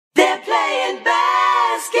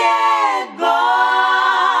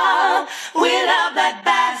basketball. We love that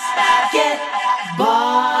basketball.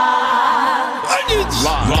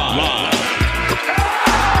 Live.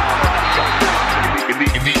 In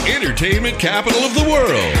the entertainment capital of the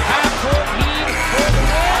world.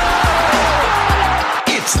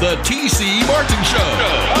 It's the T.C. Martin Show.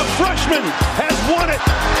 A freshman has won it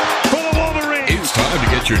for the Wolverines. It's time to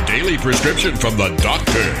get your daily prescription from the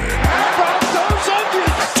doctor. How about those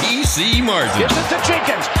onions? T.C. Martin. Gives it to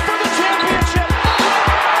Jenkins for the championship.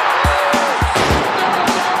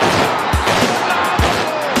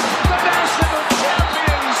 The national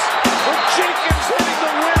champions with Jenkins hitting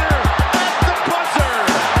the winner at the buzzer.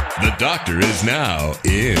 The doctor is now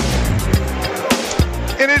in.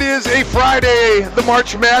 And it is a Friday. The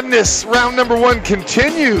March Madness round number 1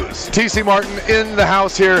 continues. T.C. Martin in the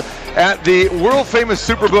house here at the world-famous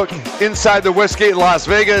Superbook inside the Westgate Las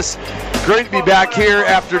Vegas. Great to be back here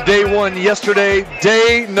after day 1 yesterday.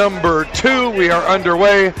 Day number 2, we are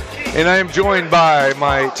underway. And I am joined by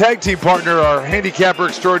my tag team partner, our handicapper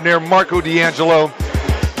extraordinaire, Marco D'Angelo.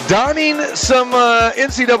 Donning some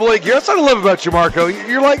NCAA gear. That's what I love about you, Marco.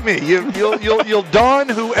 You're like me. You'll don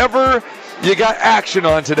whoever you got action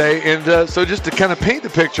on today. And so just to kind of paint the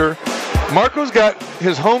picture, Marco's got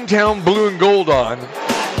his hometown blue and gold on,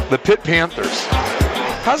 the Pitt Panthers.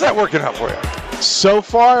 How's that working out for you? So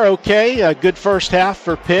far, okay. A good first half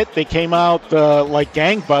for Pitt. They came out like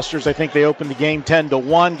gangbusters. I think they opened the game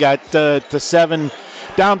 10-1, got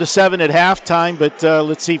down to 7 at halftime. But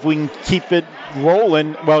let's see if we can keep it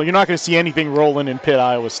rolling. Well, you're not going to see anything rolling in Pitt,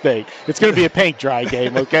 Iowa State. It's going to be a paint dry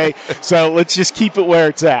game, okay? So let's just keep it where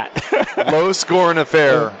it's at. Low scoring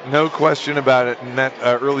affair, no question about it. In that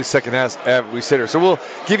early second half, we sit here. So we'll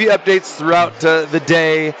give you updates throughout the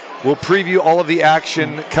day. We'll preview all of the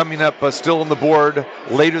action coming up still on the board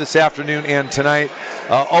later this afternoon and tonight.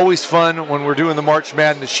 Always fun when we're doing the March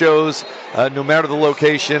Madness shows, no matter the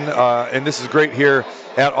location. And this is great here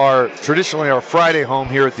at traditionally our Friday home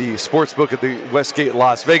here at the Sportsbook at the Westgate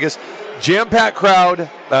Las Vegas. Jam-packed crowd,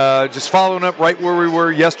 just following up right where we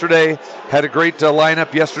were yesterday. Had a great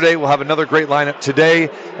lineup yesterday. We'll have another great lineup today.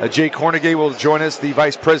 Jay Cornegay will join us, the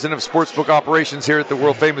Vice President of Sportsbook Operations here at the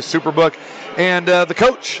world-famous Superbook. And the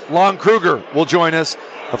coach, Lon Kruger, will join us.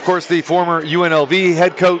 Of course, the former UNLV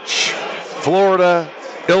head coach, Florida,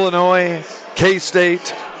 Illinois,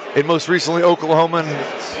 K-State, and most recently Oklahoma.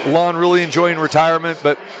 And Lon really enjoying retirement,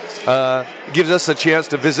 but gives us a chance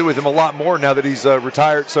to visit with him a lot more now that he's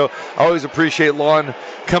retired. So I always appreciate Lon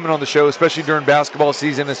coming on the show, especially during basketball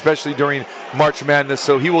season, especially during March Madness.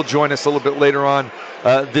 So he will join us a little bit later on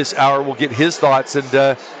this hour. We'll get his thoughts.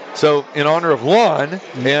 And so in honor of Lon,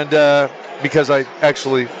 and because I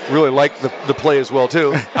actually really like the play as well,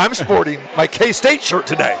 too, I'm sporting my K-State shirt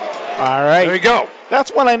today. All right. There you go.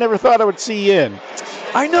 That's one I never thought I would see you in.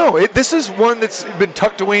 I know. This is one that's been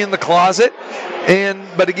tucked away in the closet.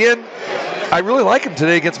 But again, I really like him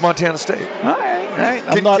today against Montana State. All right.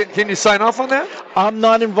 Can you sign off on that? I'm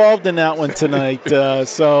not involved in that one tonight,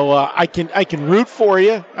 so I can root for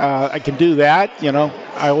you. I can do that. You know,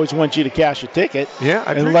 I always want you to cash a ticket. Yeah,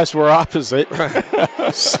 unless we're opposite.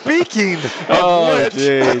 Speaking of which,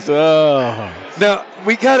 jeez. Now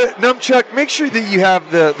we got it, Numchuck. Make sure that you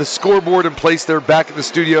have the scoreboard in place there back in the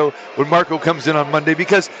studio when Marco comes in on Monday,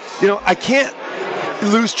 because I can't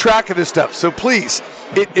lose track of this stuff. So please.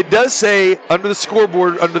 It does say under the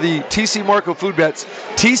scoreboard, under the TC Marco food bets,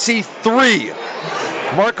 TC 3,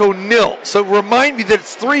 Marco 0. So remind me that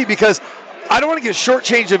it's 3, because I don't want to get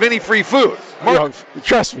shortchanged of any free food.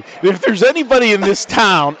 Trust me, if there's anybody in this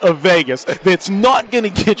town of Vegas that's not going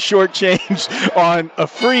to get shortchanged on a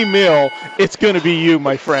free meal, it's going to be you,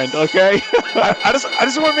 my friend, okay? I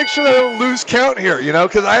just want to make sure that I don't lose count here,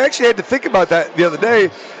 because I actually had to think about that the other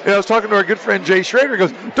day. I was talking to our good friend Jay Schrader. He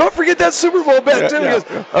goes, don't forget that Super Bowl bet, too. He goes,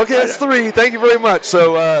 okay, that's 3. Thank you very much.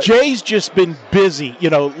 So Jay's just been busy,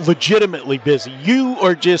 legitimately busy. You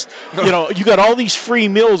are just, you got all these free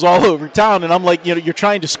meals all over town, and I'm like, you're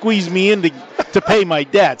trying to squeeze me in to pay my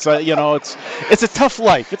debts. It's a tough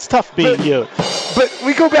life. It's tough being you. But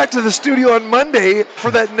we go back to the studio on Monday for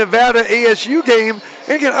that Nevada ASU game.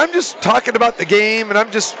 And again, I'm just talking about the game, and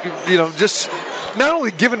I'm just, just not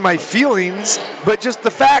only giving my feelings, but just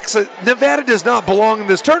the facts that Nevada does not belong in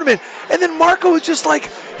this tournament. And then Marco is just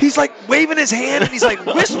like, he's like waving his hand, and he's like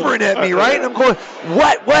whispering at me, right? And I'm going,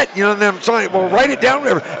 what? And then I'm saying, well, write it down,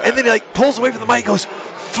 whatever. And then he like pulls away from the mic and goes,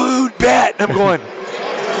 food bet. And I'm going,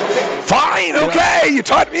 fine, okay, you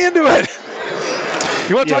talked me into it.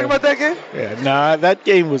 You want to talk about that game? Yeah, nah, that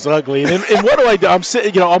game was ugly. And what do I do? I'm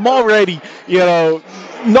sitting, I'm already,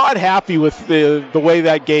 not happy with the way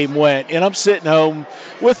that game went. And I'm sitting home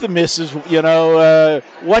with the missus,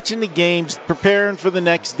 watching the games, preparing for the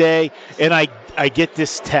next day, and I get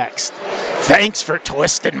this text. Thanks for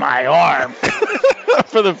twisting my arm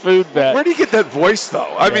for the food bet. Where do you get that voice,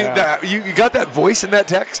 though? I mean, you got that voice in that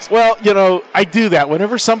text? Well, I do that.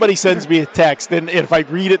 Whenever somebody sends me a text, and if I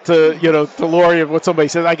read it to Lori of what somebody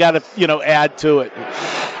says, I got to, add to it.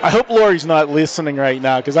 I hope Lori's not listening right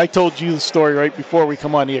now, because I told you the story right before we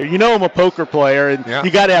come on here. I'm a poker player, and you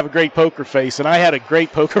got to have a great poker face, and I had a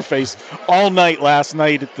great poker face all night last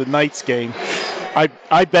night at the Knights game.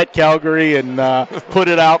 I bet Calgary and put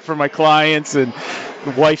it out for my clients, and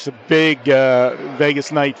the wife's a big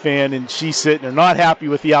Vegas Knight fan, and she's sitting there not happy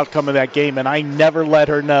with the outcome of that game, and I never let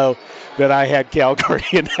her know that I had Calgary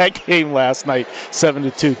in that game last night,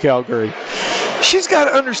 7-2 Calgary. She's got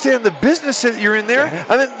to understand the business that you're in there.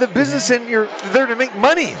 I mean, the business, and you're there to make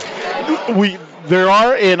money. There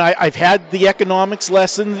are, and I've had the economics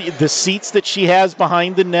lesson, the seats that she has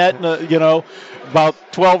behind the net, about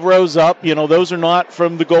 12 rows up, those are not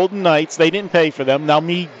from the Golden Knights. They didn't pay for them. Now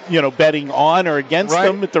me, betting on or against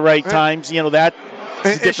them at the right times, that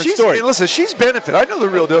is a different story. And listen, she's benefited. I know the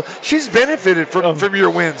real deal. She's benefited from your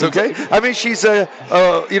wins, okay? I mean, she's,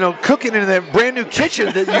 cooking in that brand new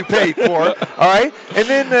kitchen that you paid for, all right? And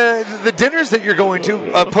then the dinners that you're going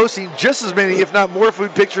to, posting just as many, if not more,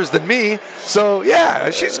 food pictures than me. So, yeah,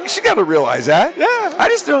 she's got to realize that. Yeah. I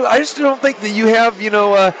just don't think that you have,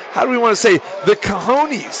 how do we want to say, the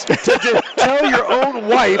cojones to tell your own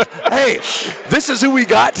wife, hey, this is who we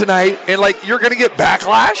got tonight, and, you're going to get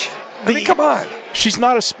backlash? I mean, come on. She's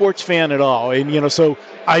not a sports fan at all, and you need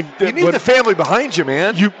the family behind you,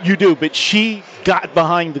 man. You do, but she got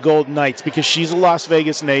behind the Golden Knights because she's a Las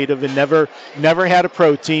Vegas native and never had a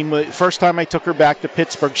pro team. First time I took her back to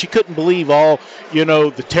Pittsburgh, she couldn't believe all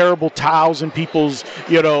the terrible towels in people's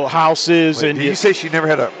houses. Wait, did you say she never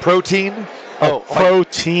had a protein?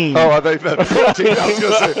 Protein. I thought you meant protein. I was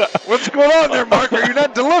going to say, what's going on there, Mark? Are you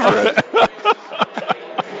not delivering?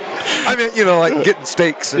 I mean, getting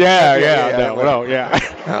steaks. And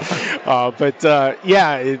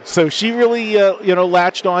so she really,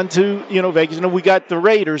 latched on to, Vegas. We got the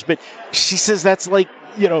Raiders, but she says that's like,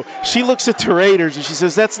 she looks at the Raiders and she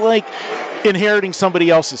says that's like inheriting somebody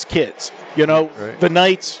else's kids. The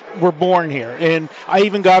Knights were born here. And I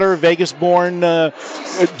even got her a Vegas-born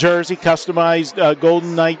jersey, customized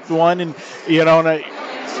Golden Knight one. And,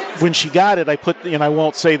 when she got it, I put, and I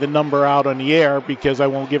won't say the number out on the air because I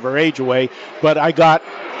won't give her age away, but I got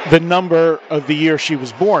the number of the year she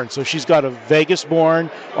was born. So she's got a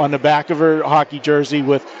Vegas-born on the back of her hockey jersey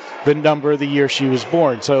with the number of the year she was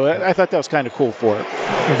born. So I thought that was kind of cool for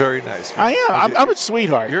her. Very nice. I am. I'm a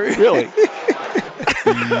sweetheart. Really.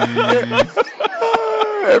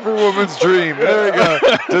 Every woman's dream. There you go.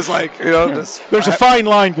 Just there's a fine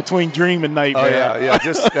line between dream and nightmare. Oh yeah.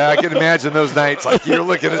 Just I can imagine those nights. You're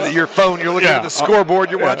looking at your phone, you're looking at the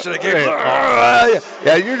scoreboard, you're watching a game.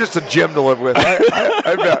 Yeah, you're just a gem to live with.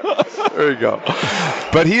 I bet. There you go.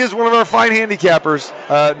 But he is one of our fine handicappers,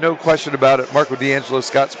 no question about it. Marco D'Angelo,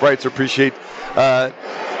 Scott Spreitzer, appreciate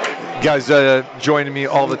guys joining me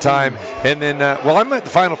all the time. And then, I'm at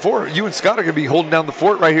the Final Four. You and Scott are going to be holding down the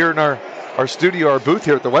fort right here in our studio, our booth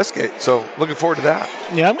here at the Westgate. So looking forward to that.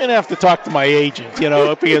 Yeah, I'm going to have to talk to my agent,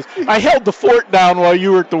 because I held the fort down while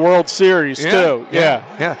you were at the World Series, too.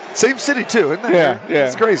 Yeah. Same city, too, isn't that? Yeah.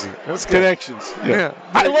 It's crazy. That's connections. Yeah.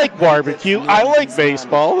 I like barbecue. I like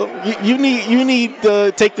baseball. You need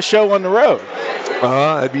to take the show on the road.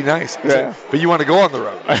 That'd be nice. Yeah. But you want to go on the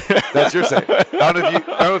road. That's your saying. I don't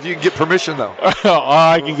know if you can get permission, though.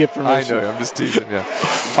 I can get permission. I know. I'm just teasing you.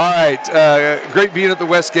 All right. Great being at the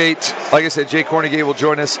Westgate. Like I said, Jay Cornegay will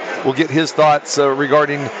join us. We'll get his thoughts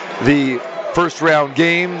regarding the first round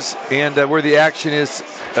games and where the action is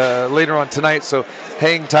later on tonight. So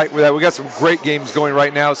hang tight with that. We got some great games going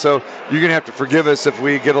right now. So you're going to have to forgive us if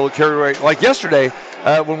we get a little carried away. Like yesterday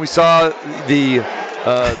when we saw the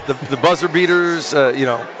buzzer beaters,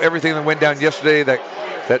 everything that went down yesterday,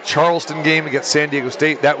 that Charleston game against San Diego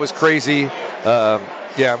State, that was crazy.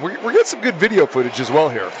 We're getting some good video footage as well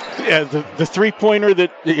here. Yeah, the three-pointer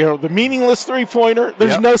the meaningless three-pointer.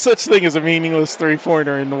 There's no such thing as a meaningless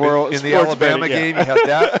three-pointer in the world. In the Alabama game, you had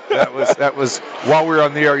that. That was while we were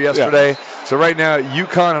on the air yesterday. Yeah. So right now,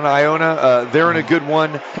 UConn and Iona, they're in a good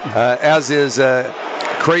one, as is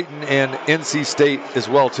Creighton and NC State as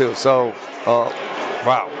well too. So,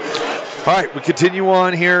 wow. All right, we continue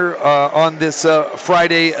on here on this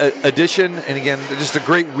Friday edition, and again, just a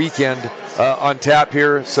great weekend on tap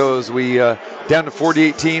here. So as we down to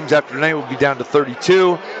 48 teams, after tonight we'll be down to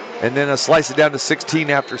 32. and then slice it down to 16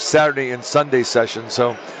 after Saturday and Sunday session.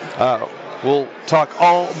 So we'll talk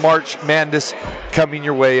all March Madness coming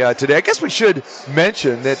your way today. I guess we should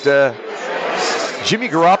mention that Jimmy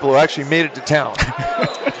Garoppolo actually made it to town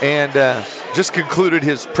and just concluded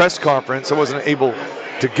his press conference. I wasn't able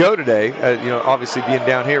to go today, obviously being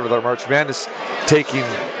down here with our March Madness taking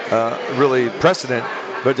really precedent.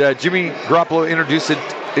 But Jimmy Garoppolo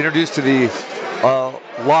introduced to the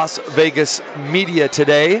Las Vegas media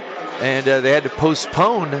today, and they had to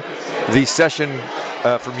postpone the session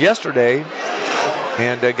from yesterday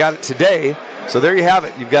and got it today. So there you have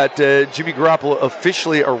it. You've got Jimmy Garoppolo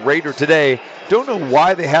officially a Raider today. Don't know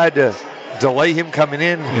why they had to delay him coming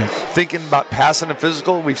in, thinking about passing a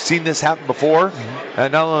physical. We've seen this happen before,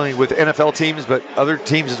 not only with NFL teams, but other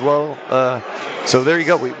teams as well. So there you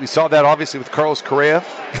go. We saw that obviously with Carlos Correa,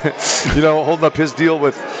 holding up his deal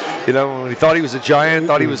with, when he thought he was a Giant,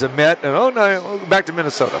 thought he was a Met, and no, back to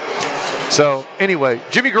Minnesota. So anyway,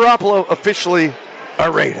 Jimmy Garoppolo officially a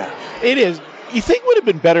Raider. It is. You think it would have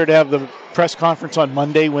been better to have the press conference on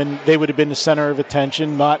Monday when they would have been the center of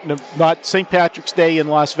attention, not St. Patrick's Day in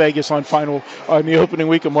Las Vegas on the opening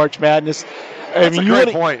week of March Madness. That's a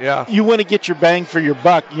great point, yeah. You want to get your bang for your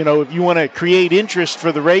buck. If you want to create interest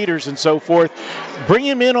for the Raiders and so forth, bring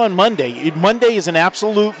him in on Monday. Monday is an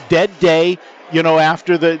absolute dead day,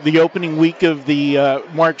 after the opening week of the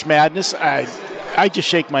March Madness. I just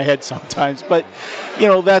shake my head sometimes, but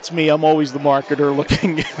that's me. I'm always the marketer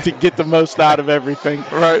looking to get the most out of everything.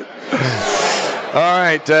 Right. All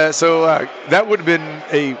right. So that would have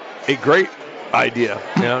been a great idea,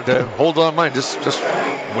 to hold on mine. Just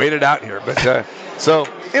wait it out here. But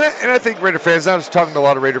and I think Raider fans. I was talking to a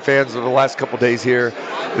lot of Raider fans over the last couple days here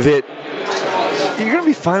that you're going to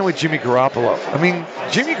be fine with Jimmy Garoppolo. I mean,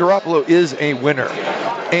 Jimmy Garoppolo is a winner,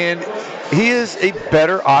 and he is a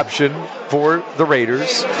better option for the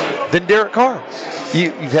Raiders than Derek Carr.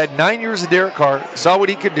 You've had 9 years of Derek Carr, saw what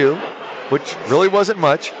he could do, which really wasn't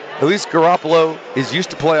much. At least Garoppolo is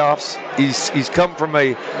used to playoffs. He's come from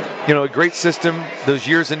a great system those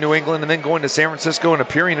years in New England, and then going to San Francisco and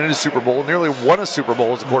appearing in a Super Bowl, nearly won a Super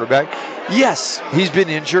Bowl as a quarterback. Yes, he's been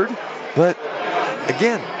injured, but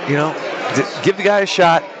again, give the guy a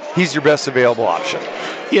shot. He's your best available option.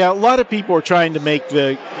 Yeah, a lot of people are trying to make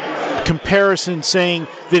the comparison saying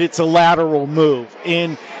that it's a lateral move,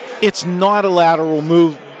 and it's not a lateral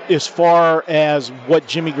move as far as what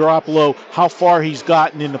Jimmy Garoppolo, how far he's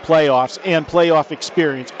gotten in the playoffs and playoff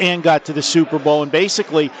experience and got to the Super Bowl and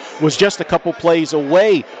basically was just a couple plays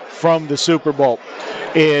away from the Super Bowl.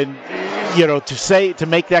 And to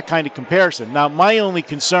make that kind of comparison. Now, my only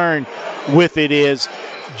concern with it is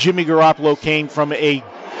Jimmy Garoppolo came from a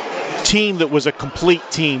team that was a complete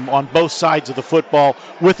team on both sides of the football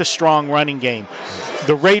with a strong running game.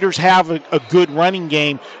 The Raiders have a good running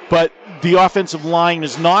game, but the offensive line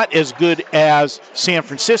is not as good as San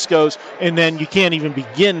Francisco's, and then you can't even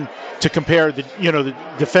begin to compare the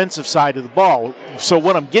defensive side of the ball. So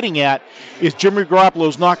what I'm getting at is Jimmy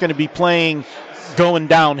Garoppolo's not going to be playing going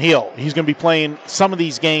downhill. He's going to be playing some of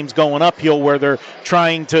these games going uphill where they're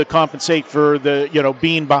trying to compensate for the,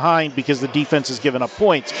 being behind because the defense has given up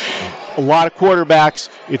points. A lot of quarterbacks,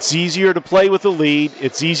 it's easier to play with a lead.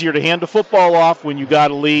 It's easier to hand the football off when you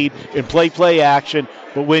got a lead and play action.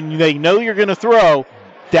 But when they know you're going to throw,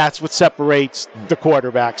 that's what separates the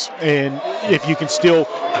quarterbacks. And if you can still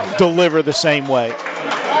deliver the same way.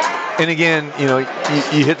 And again,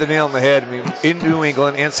 you hit the nail on the head. I mean, in New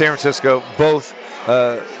England and San Francisco, both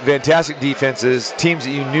fantastic defenses, teams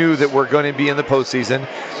that you knew that were going to be in the postseason.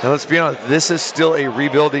 Now, let's be honest, this is still a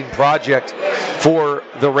rebuilding project for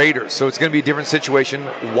the Raiders. So it's going to be a different situation.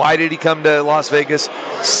 Why did he come to Las Vegas?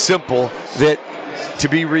 Simple, that to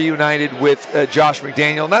be reunited with Josh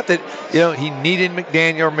McDaniel. Not that, he needed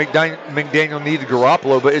McDaniel or McDaniel needed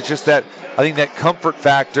Garoppolo, but it's just that I think that comfort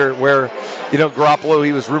factor where, Garoppolo,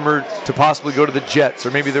 he was rumored to possibly go to the Jets,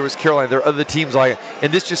 or maybe there was Carolina. There are other teams like it.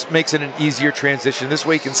 And this just makes it an easier transition. This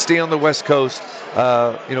way he can stay on the West Coast,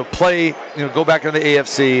 play, go back to the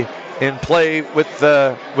AFC and play with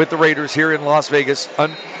the Raiders here in Las Vegas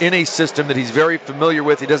in a system that he's very familiar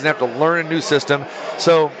with. He doesn't have to learn a new system.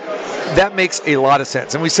 So that makes a lot of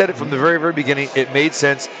sense. And we said it from the very, very beginning. It made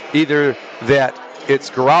sense either that it's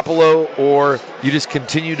Garoppolo or you just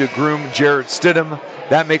continue to groom Jared Stidham.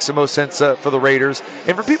 That makes the most sense for the Raiders.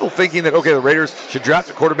 And for people thinking that, okay, the Raiders should draft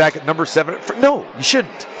a quarterback at number 7. No, you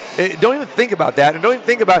shouldn't. Don't even think about that. And don't even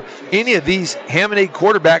think about any of these ham-and-egg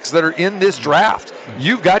quarterbacks that are in this draft.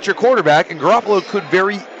 You've got your quarterback, and Garoppolo could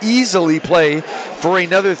very easily play for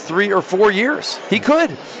another 3 or 4 years. He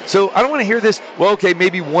could. So I don't want to hear this, well, okay,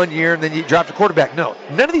 maybe 1 year and then you draft a quarterback. No,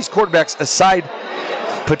 none of these quarterbacks aside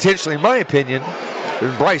potentially, in my opinion,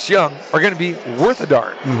 and Bryce Young are going to be worth a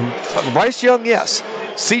darn. Bryce Young, yes.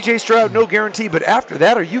 C.J. Stroud, no guarantee. But after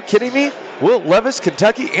that, are you kidding me? Will Levis,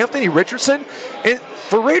 Kentucky, Anthony Richardson? And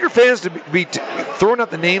for Raider fans to be throwing out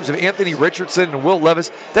the names of Anthony Richardson and Will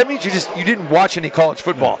Levis, that means you didn't watch any college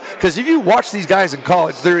football. Because if you watch these guys in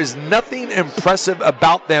college, there is nothing impressive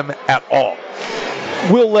about them at all.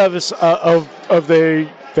 Will Levis of the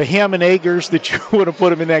ham and eggers that you would have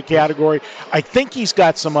put him in that category. I think he's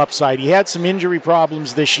got some upside. He had some injury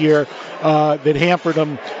problems this year that hampered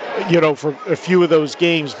him, for a few of those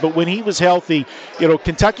games. But when he was healthy,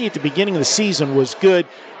 Kentucky at the beginning of the season was good.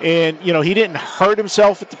 And, he didn't hurt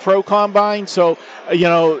himself at the pro combine. So,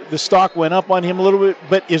 the stock went up on him a little bit.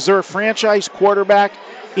 But is there a franchise quarterback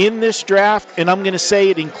in this draft? And I'm going to say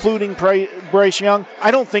it, including Bryce Young. I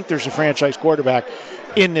don't think there's a franchise quarterback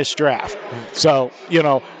in this draft. So,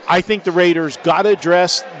 I think the Raiders got to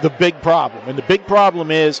address the big problem. And the big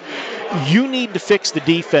problem is you need to fix the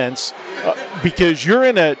defense because you're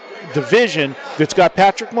in a division that's got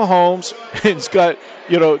Patrick Mahomes and it's got,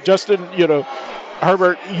 Justin,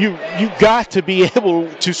 Herbert. You got to be able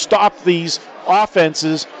to stop these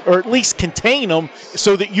offenses or at least contain them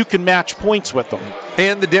so that you can match points with them.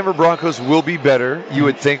 And the Denver Broncos will be better, you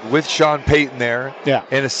would think, with Sean Payton there. Yeah.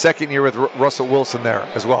 And a second year with Russell Wilson there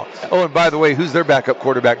as well. Oh, and by the way, who's their backup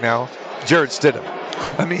quarterback now? Jared Stidham.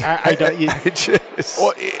 I mean,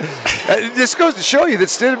 this goes to show you that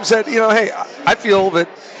Stidham said, hey, I feel that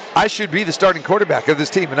I should be the starting quarterback of this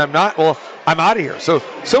team, and I'm not. Well, I'm out of here. So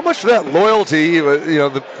much for that loyalty.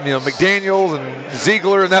 McDaniels and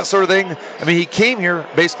Ziegler and that sort of thing. I mean, he came here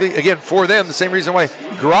basically again for them. The same reason why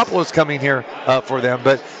Garoppolo's coming here for them.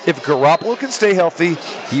 But if Garoppolo can stay healthy,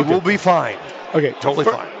 he will be fine. Okay, totally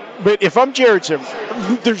fine. But if I'm Jared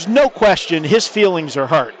Stidham, there's no question his feelings are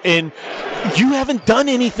hurt. And you haven't done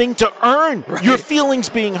anything to earn your feelings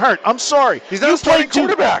being hurt. I'm sorry. He's not a starting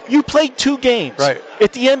quarterback. You played 2 games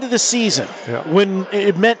at the end of the season when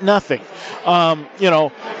it meant nothing.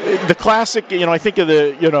 The classic, I think of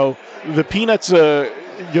the Peanuts,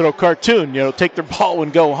 cartoon, take their ball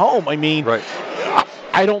and go home. I mean,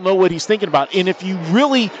 I don't know what he's thinking about. And if you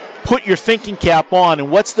really put your thinking cap on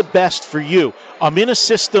and what's the best for you. I'm in a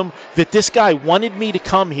system that this guy wanted me to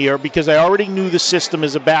come here because I already knew the system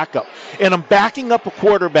as a backup. And I'm backing up a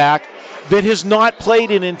quarterback that has not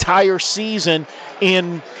played an entire season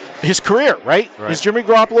in his career, right? Has Jimmy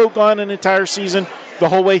Garoppolo gone an entire season the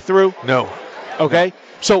whole way through? No. Okay. No.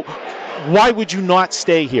 So why would you not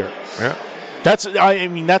stay here? Yeah.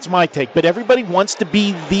 That's my take. But everybody wants to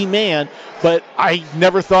be the man. But I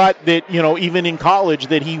never thought that, even in college,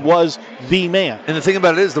 that he was the man. And the thing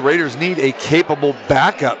about it is the Raiders need a capable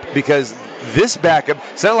backup because this backup,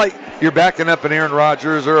 it's not like you're backing up an Aaron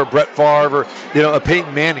Rodgers or a Brett Favre or, a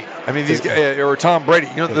Peyton Manning. I mean, these guys, or Tom Brady.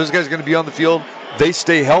 Those guys are going to be on the field. They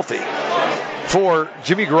stay healthy. For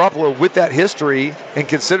Jimmy Garoppolo, with that history and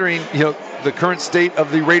considering, the current state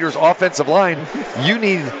of the Raiders' offensive line, you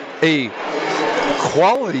need a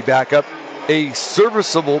quality backup, a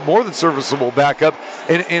serviceable, more than serviceable backup,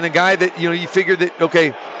 and a guy that, you figure that,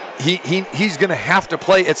 okay, he's going to have to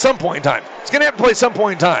play at some point in time. He's going to have to play at some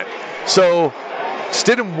point in time. So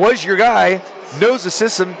Stidham was your guy, knows the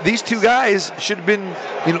system. These two guys should have been,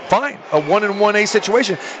 fine, a 1-1A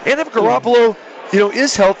situation. And if Garoppolo,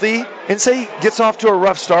 is healthy and say gets off to a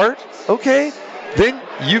rough start, okay, then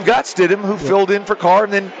you've got Stidham who filled in for Carr,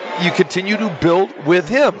 and then you continue to build with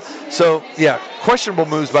him. So, questionable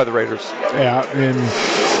moves by the Raiders. Yeah, and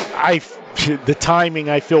the timing,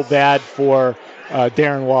 I feel bad for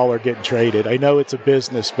Darren Waller getting traded. I know it's a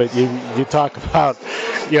business, but you talk about,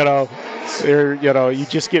 you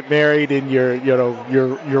just get married and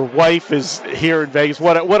your wife is here in Vegas.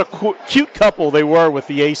 What a cute couple they were with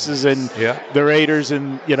the Aces and the Raiders,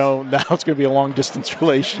 and now it's going to be a long distance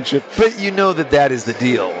relationship. But that is the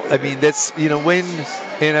deal. I mean, that's when,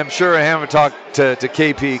 and I'm sure I haven't talked to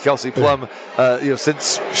KP Kelsey Plum,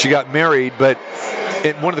 since she got married. But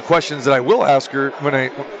one of the questions that I will ask her when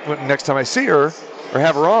next time I see her or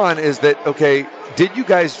have her on is that, okay, did you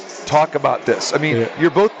guys talk about this? I mean, you're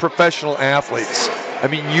both professional athletes. I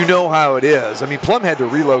mean, how it is. I mean, Plum had to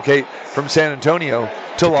relocate from San Antonio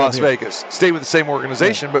to Las Vegas, stay with the same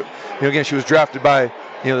organization. But, again, she was drafted by,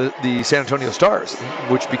 the San Antonio Stars,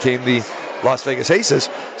 which became the Las Vegas Aces.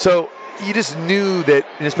 So you just knew that,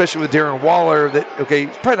 and especially with Darren Waller, that, okay,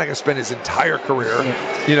 he's probably not going to spend his entire career,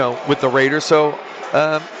 with the Raiders. So,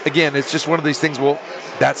 again, it's just one of these things,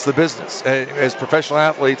 that's the business. As professional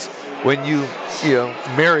athletes, when you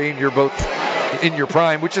marry and you're both in your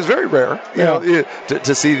prime, which is very rare,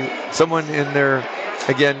 to see someone in their,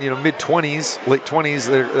 again, mid-20s, late 20s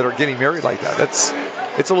that are getting married like that.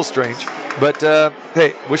 it's a little strange. But,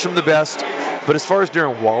 hey, wish him the best. But as far as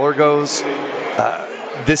Darren Waller goes,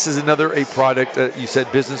 this is another product, you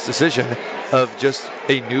said business decision, of just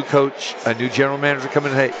a new coach, a new general manager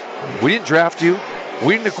coming in. Hey, we didn't draft you.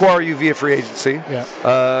 We didn't acquire you via free agency.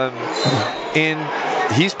 Yeah.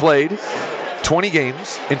 And he's played 20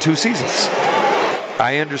 games in 2 seasons.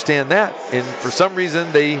 I understand that. And for some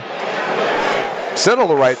reason, they said all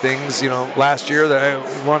the right things, last year, that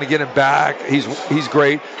I want to get him back. He's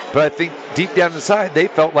great. But I think deep down inside, they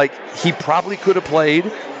felt like he probably could have played.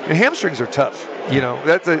 And hamstrings are tough.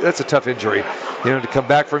 That's a tough injury. To come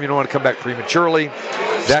back from, you don't want to come back prematurely.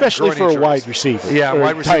 Especially for a wide receiver. Yeah,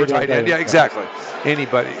 wide receiver, tight end. Yeah, Yeah. exactly.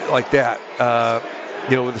 Anybody like that,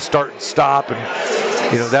 with a start and stop and,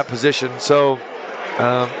 that position. So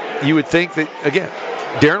you would think that, again,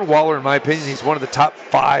 Darren Waller, in my opinion, he's one of the top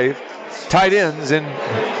 5 tight ends in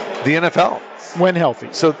the NFL. When healthy.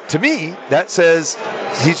 So to me, that says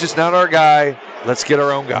he's just not our guy. Let's get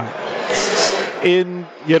our own guy.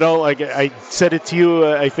 Like I said it to you,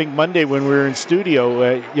 I think Monday when we were in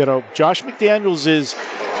studio, Josh McDaniels is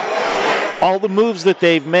all the moves that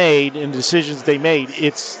they've made and decisions they made.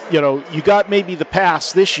 It's, you got maybe the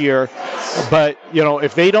pass this year, but,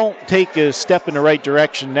 if they don't take a step in the right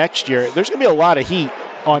direction next year, there's going to be a lot of heat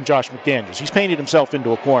on Josh McDaniels. He's painted himself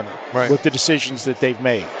into a corner with the decisions that they've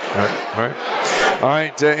made. All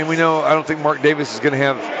right. And we know, I don't think Mark Davis is going to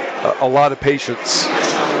have a lot of patience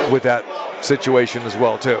with that situation as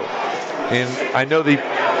well, too. And I know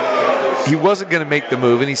he wasn't going to make the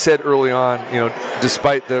move, and he said early on,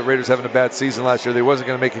 despite the Raiders having a bad season last year, they wasn't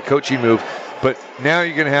going to make a coaching move. But now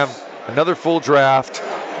you're going to have another full draft.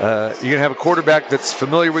 You're going to have a quarterback that's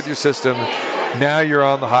familiar with your system. Now you're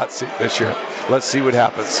on the hot seat this year. Let's see what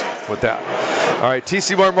happens with that. All right,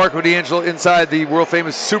 TC Martin, Marco D'Angelo inside the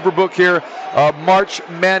world-famous Superbook here. March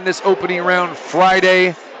Madness opening round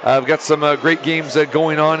Friday. We've got some great games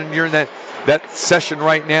going on, and you're in that session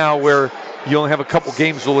right now where you only have a couple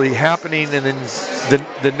games really happening, and then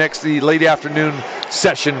the late afternoon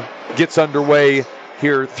session gets underway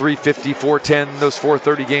here, 3:50, 4:10, those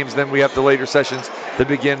 4:30 games. Then we have the later sessions that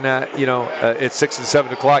begin, at 6 and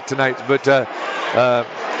 7 o'clock tonight. But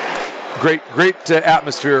great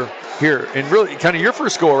atmosphere here, and really kind of your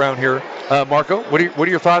first go around here, Marco. What are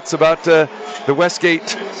your thoughts about the Westgate,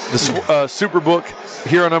 the Superbook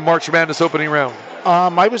here on a March Madness opening round?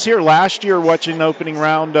 I was here last year watching the opening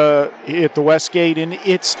round at the Westgate, and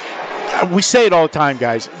we say it all the time,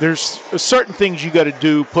 guys. There's certain things you got to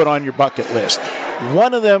do, put on your bucket list.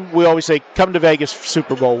 One of them, we always say, come to Vegas for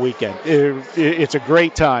Super Bowl weekend. It's a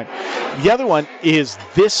great time. The other one is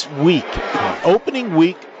this week, opening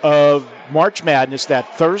week of March Madness,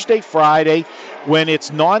 that Thursday, Friday, when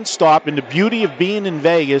it's nonstop. And the beauty of being in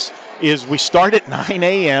Vegas is we start at 9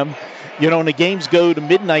 a.m., and the games go to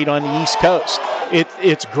midnight on the East Coast.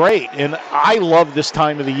 It's great, and I love this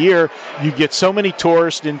time of the year. You get so many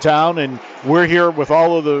tourists in town, and we're here with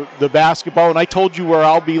all of the basketball. And I told you where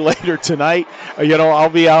I'll be later tonight. I'll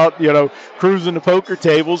be out, cruising the poker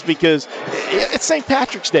tables because it's St.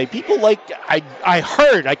 Patrick's Day. People like, I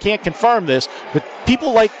heard, I can't confirm this, but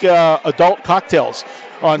people like adult cocktails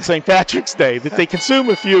on St. Patrick's Day, that they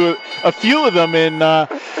consume a few of them, and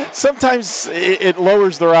sometimes it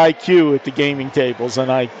lowers their IQ at the gaming tables.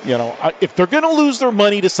 And if they're going to lose their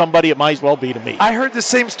money to somebody, it might as well be to me. I heard the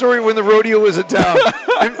same story when the rodeo was in town.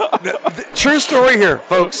 True story here,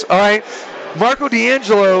 folks. All right. Marco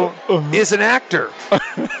D'Angelo is an actor.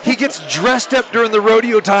 He gets dressed up during the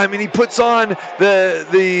rodeo time, and he puts on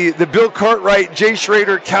the Bill Cartwright, Jay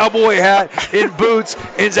Schrader cowboy hat and boots,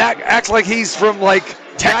 and acts like he's from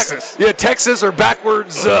Texas. Texas or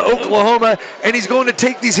backwards Oklahoma, and he's going to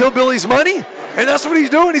take these hillbillies' money, and that's what he's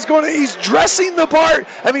doing. He's dressing the part.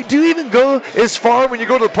 I mean, do you even go as far when you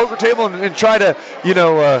go to the poker table and try to,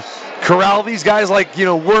 corral these guys like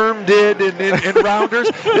Worm did and Rounders?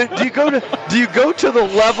 Do you go to the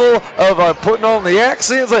level of putting on the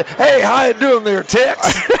accents like, hey, how you doing there,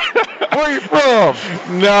 Tex? Where are you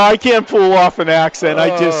from? No, I can't pull off an accent. I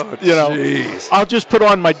just, I'll just put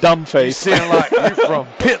on my dumb face. You sound like you're from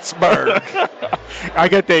Pittsburgh. I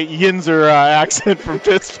got the Yinzer accent from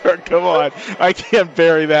Pittsburgh. Come on. I can't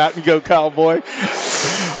bury that and go cowboy.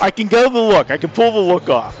 I can go the look. I can pull the look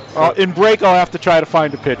off. In break, I'll have to try to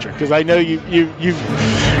find a picture because I know you.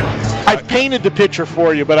 I've painted the picture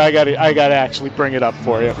for you, but I got to actually bring it up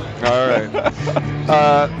for you. All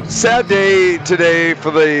right. Sad day today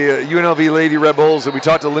for the UNLV Lady Red Bulls. We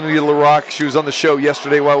talked to Lindy LaRocque. She was on the show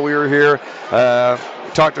yesterday while we were here.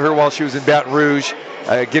 Talked to her while she was in Baton Rouge,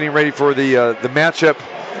 getting ready for the matchup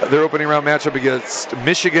their opening round matchup against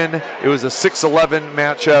Michigan. It was a 6-11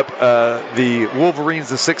 matchup. The Wolverines,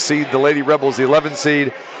 the 6th seed, the Lady Rebels, the 11th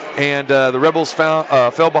seed. And the Rebels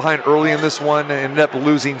fell behind early in this one and ended up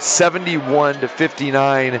losing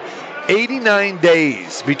 71-59. 89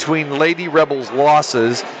 days between Lady Rebels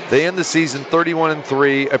losses. They end the season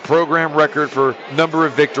 31-3, a program record for number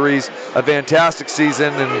of victories, a fantastic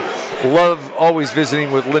season, and love always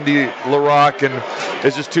visiting with Lindy LaRock. And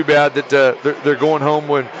it's just too bad that they're going home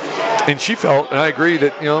when, and she felt, and I agree,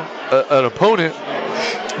 that an opponent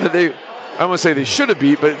that I don't want to say they should have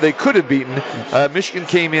beat, but they could have beaten. Michigan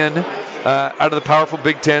came in out of the powerful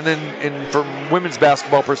Big Ten, and from women's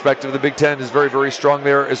basketball perspective, the Big Ten is very, very strong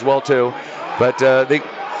there as well too. But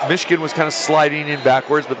Michigan was kind of sliding in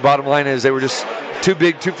backwards. But the bottom line is they were just too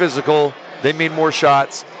big, too physical. They made more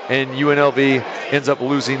shots, and UNLV ends up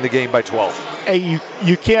losing the game by 12. Hey,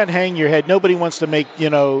 you can't hang your head. Nobody wants to make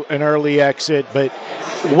an early exit, but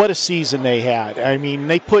what a season they had. I mean,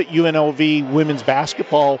 they put UNLV women's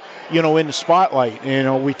basketball in the spotlight.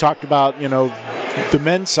 We talked about the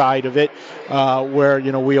men's side of it, where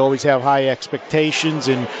we always have high expectations,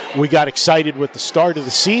 and we got excited with the start of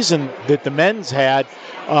the season that the men's had.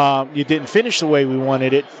 You didn't finish the way we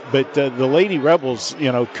wanted it, but the Lady Rebels,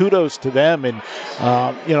 kudos to them, and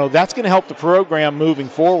that's going to help the program moving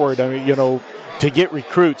forward. I mean, to get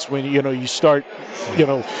recruits when you start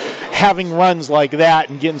having runs like that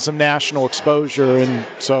and getting some national exposure, and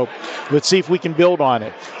so let's see if we can build on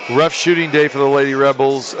it. Rough shooting day for the Lady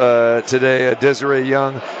Rebels today. Desiree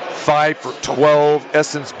Young 5 for 12,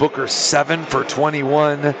 Essence Booker 7 for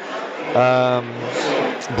 21.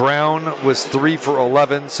 Brown was 3 for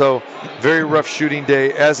 11, so very rough shooting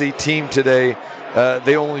day. As a team today,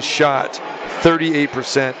 they only shot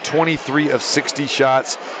 38%, 23 of 60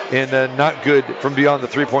 shots, and not good from beyond the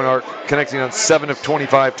three-point arc, connecting on 7 of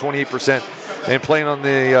 25, 28%, and playing on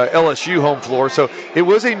the LSU home floor. So it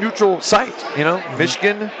was a neutral site,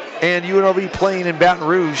 Michigan and UNLV playing in Baton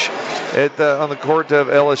Rouge on the court of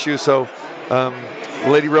LSU. So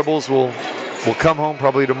Lady Rebels will come home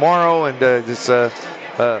probably tomorrow, and it's a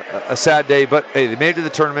sad day, but hey, they made it to the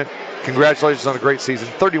tournament. Congratulations on a great season,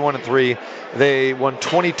 31-3. They won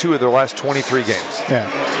 22 of their last 23 games.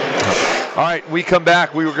 Yeah. All right, we come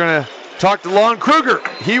back. We were going to talk to Lon Kruger.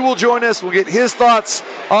 He will join us. We'll get his thoughts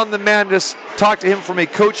on the madness, talk to him from a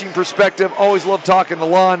coaching perspective. Always love talking to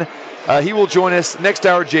Lon. He will join us next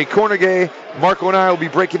hour. Jay Cornegay, Marco, and I will be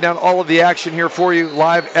breaking down all of the action here for you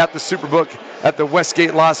live at the Superbook at the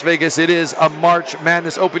Westgate Las Vegas. It is a March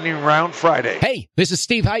Madness opening round Friday. Hey, this is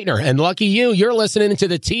Steve Heitner, and lucky you're listening to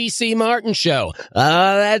the T.C. Martin Show.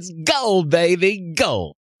 That's gold, baby,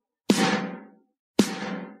 gold.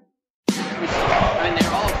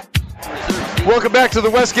 Welcome back to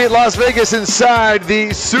the Westgate Las Vegas inside the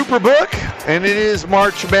Superbook, and it is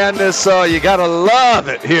March Madness, so you gotta love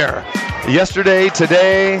it here. Yesterday,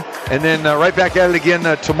 today, and then right back at it again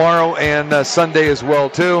tomorrow and Sunday as well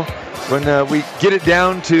too, when we get it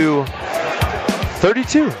down to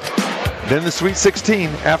 32. Then the Sweet 16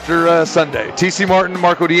 after Sunday. T.C. Martin,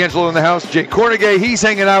 Marco D'Angelo in the house. Jay Cornegay, he's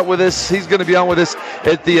hanging out with us. He's going to be on with us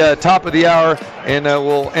at the top of the hour, and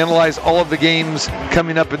we'll analyze all of the games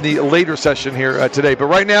coming up in the later session here today. But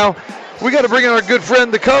right now, we got to bring in our good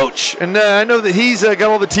friend, the coach. And I know that he's got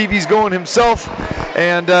all the TVs going himself,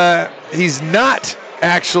 and he's not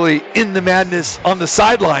actually in the madness on the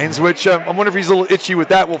sidelines, which I wonder if he's a little itchy with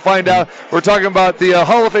that. We'll find out. We're talking about the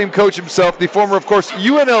Hall of Fame coach himself, the former, of course,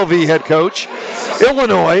 UNLV head coach,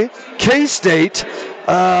 Illinois, K-State,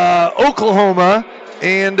 Oklahoma,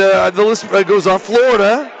 and the list goes on.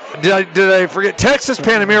 Florida. Did I forget Texas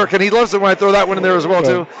Pan American? He loves it when I throw that one in there as well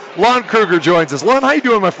too. Lon Kruger joins us. Lon, how you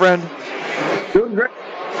doing, my friend? Doing great.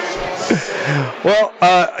 Well,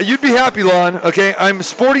 you'd be happy, Lon. Okay, I'm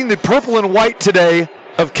sporting the purple and white today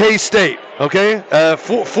of K-State. Okay,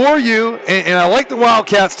 for you, and I like the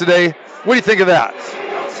Wildcats today. What do you think of that?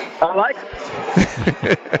 I like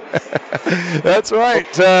it. That's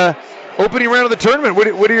right. Opening round of the tournament.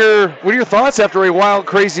 What are your thoughts after a wild,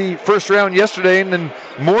 crazy first round yesterday, and then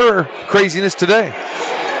more craziness today?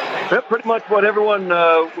 Well, pretty much what everyone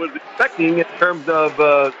was expecting in terms of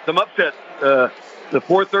some upsets. The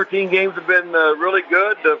 4-13 games have been really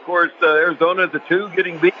good. Of course, Arizona is the 2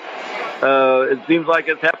 getting beat. It seems like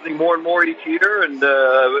it's happening more and more each year, and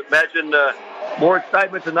imagine more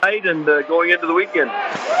excitement tonight and going into the weekend.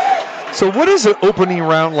 So what is an opening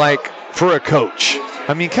round like for a coach?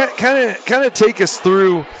 I mean, kind of take us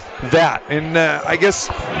through that, and I guess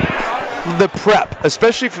the prep,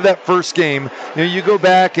 especially for that first game. You go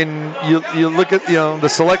back and you look at the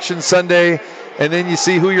selection Sunday. and then you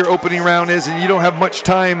see who your opening round is, and you don't have much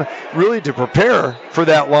time really to prepare for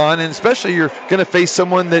that, Lon, and especially you're going to face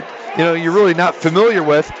someone that you're really not familiar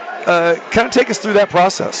with. Kind of take us through that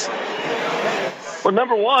process. Well,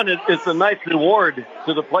 number one, it's a nice reward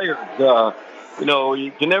to the players.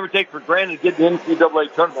 You can never take for granted getting the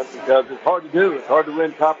NCAA tournament because it's hard to do. It's hard to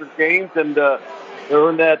win conference games, and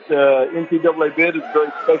earn that NCAA bid is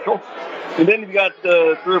very special. And then you've got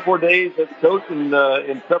 3 or 4 days as a coach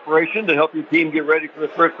in preparation to help your team get ready for the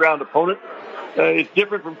first round opponent. It's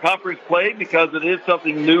different from conference play because it is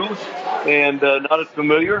something new and not as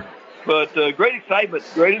familiar. But great excitement,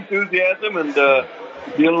 great enthusiasm, and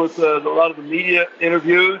dealing with a lot of the media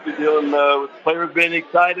interviews. You're dealing with players being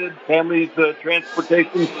excited, families,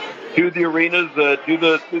 transportation to the arenas, to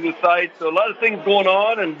the sites. So a lot of things going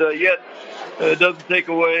on, and yet it doesn't take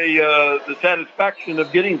away the satisfaction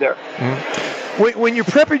of getting there. Mm-hmm. When you're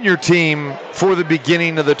prepping your team for the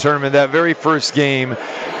beginning of the tournament, that very first game,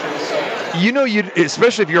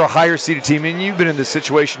 especially if you're a higher seeded team, and you've been in this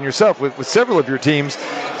situation yourself with several of your teams,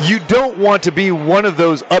 you don't want to be one of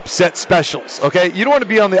those upset specials, okay? You don't want to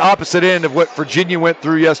be on the opposite end of what Virginia went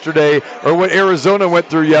through yesterday or what Arizona went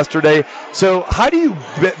through yesterday. So how do you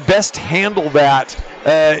best handle that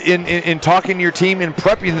in talking to your team and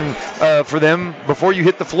prepping them for them before you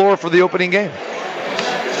hit the floor for the opening game?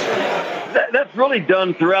 That's really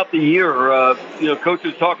done throughout the year.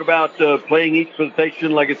 Coaches talk about playing each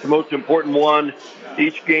presentation like it's the most important one.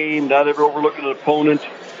 Each game, not ever overlooking an opponent.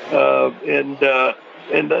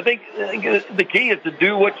 And I think the key is to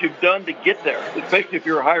do what you've done to get there, especially if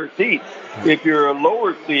you're a higher seed. If you're a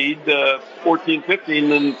lower seed, 14, 15,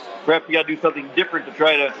 then perhaps you got to do something different to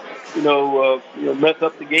try to mess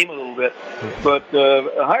up the game a little bit. But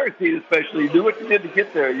a higher seed especially, do what you did to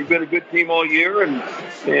get there. You've been a good team all year, and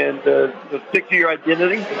stick to your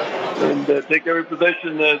identity and take every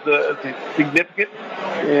possession as significant,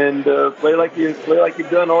 and play like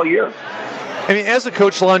you've done all year. I mean, as a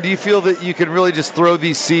coach, Lon, do you feel that you can really just throw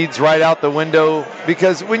these seeds right out the window?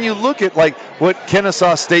 Because when you look at like what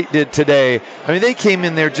Kennesaw State did today, I mean, they came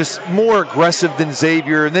in there just more aggressive than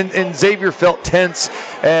Xavier, and Xavier felt tense.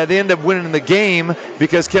 They ended up winning the game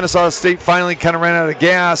because Kennesaw State finally kind of ran out of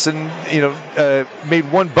gas and made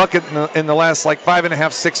one bucket in the last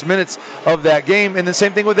 5.5, 6 minutes of that game. And the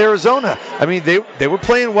same thing with Arizona. I mean, they were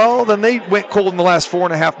playing well, then they went cold in the last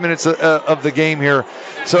 4.5 minutes of the game here.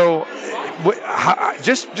 So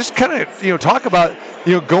just kind of talk about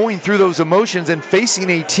going through those emotions and facing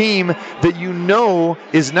a team that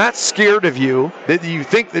is not scared of you, that you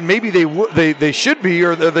think that maybe they should be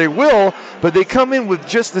or they will, but they come in with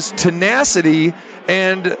just this tenacity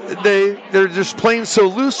and they're just playing so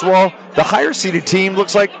loose while the higher seeded team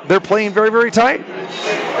looks like they're playing very, very tight.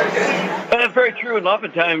 That's very true, and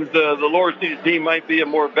oftentimes the lower seeded team might be a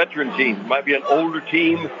more veteran team, might be an older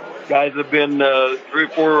team. Guys have been 3,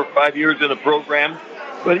 4, or 5 years in a program,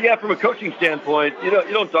 but yeah, from a coaching standpoint, you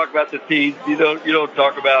don't talk about the seeds. You don't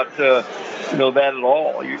talk about that at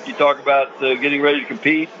all. You talk about getting ready to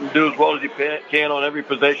compete and do as well as you can on every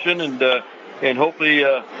possession, and hopefully,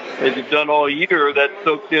 as you've done all year, that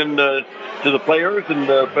soaks in to the players, and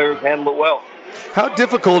the players handle it well. How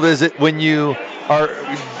difficult is it when you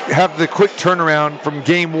have the quick turnaround from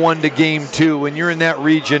game 1 to game 2 when you're in that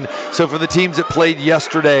region? So for the teams that played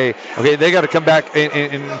yesterday, okay, they got to come back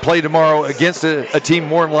and play tomorrow against a team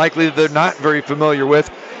more than likely they're not very familiar with.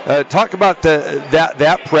 Talk about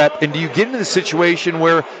that prep, and do you get into the situation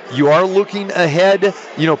where you are looking ahead,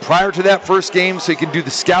 prior to that first game, so you can do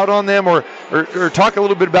the scout on them, or talk a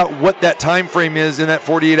little bit about what that time frame is in that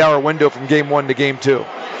 48-hour window from game 1 to game 2?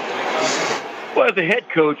 Well, as a head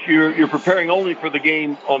coach, you're preparing only for the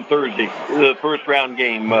game on Thursday, the first round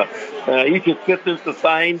game. Each assistant's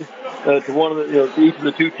assigned to one of to each of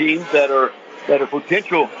the two teams that are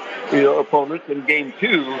potential opponents in game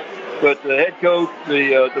 2. But the head coach,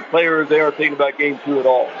 the players, they aren't thinking about game 2 at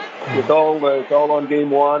all. It's all on game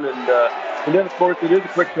 1, and then of course it is a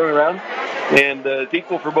quick turnaround, and it's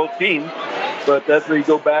equal for both teams. But that's where you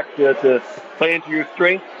go back to playing to your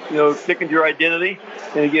strengths, sticking to your identity,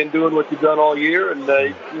 and again doing what you've done all year, and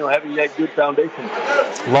having that good foundation.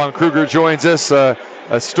 Lon Kruger joins us.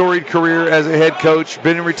 A storied career as a head coach,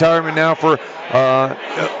 been in retirement now for a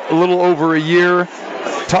little over a year.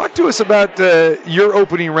 Talk to us about your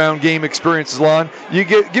opening round game experiences, Lon.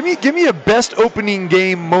 Give me a best opening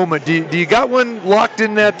game moment. Do you got one locked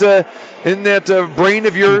in that brain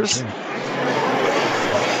of yours?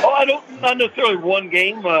 Oh, not necessarily one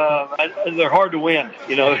game. They're hard to win.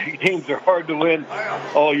 Games are hard to win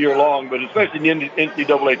all year long, but especially in the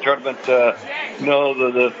NCAA tournament,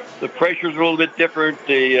 the pressure's a little bit different.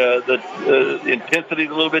 The intensity's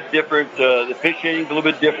a little bit different. The officiating's a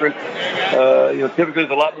little bit different. Typically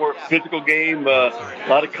it's a lot more physical game, a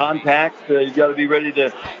lot of contact. You got to be ready to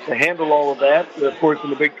handle all of that. Of course, in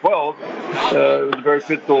the Big 12, it was a very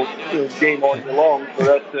physical game all year long,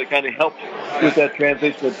 so that kind of helped with that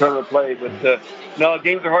transition to tournament play. But no,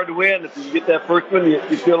 games are hard to win. If you get that first one, you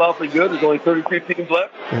feel awfully good. There's only 33 teams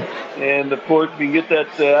left, and of course, if you can get that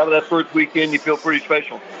out of that first weekend, you feel pretty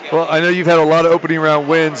special. Well, I know you've had a lot of opening round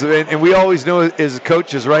wins, and we always know as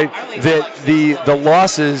coaches, right, that the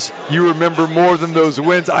losses you remember more than those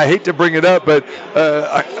wins. I hate to bring it up, but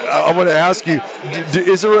I want to ask you: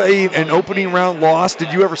 is there an opening round loss?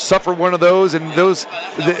 Did you ever suffer one of those? And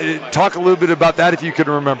talk a little bit about that if you can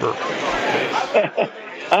remember.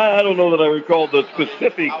 I don't know that I recall the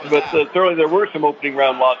specifics, but certainly there were some opening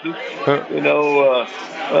round losses. But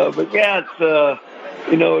yeah,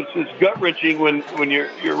 it's gut wrenching when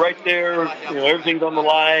you're right there. Everything's on the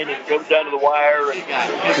line and it comes down to the wire.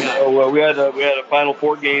 And we had a Final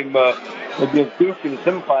Four game against Duke in the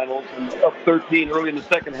semifinals, and up 13 early in the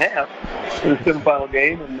second half in the semifinal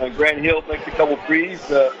game. And Grant Hill makes a couple threes,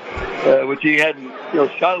 which he hadn't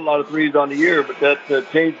shot a lot of threes on the year, but that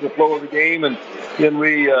changed the flow of the game. And then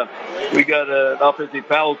we got an offensive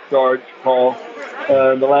foul charge call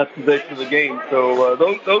in the last possession of the game. So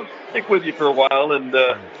those stick with you for a while, and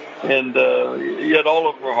yet all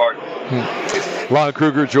of them are hard. Lon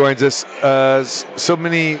Kruger joins us. So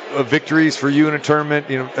many victories for you in a tournament.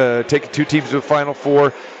 Taking two teams to the Final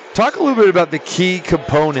Four. Talk a little bit about the key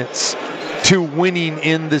components to winning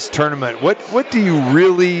in this tournament. What do you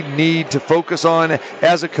really need to focus on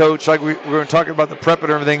as a coach? Like we're going to talk about the prep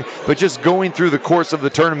and everything, but just going through the course of the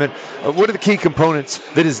tournament, what are the key components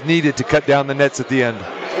that is needed to cut down the nets at the end?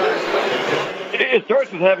 It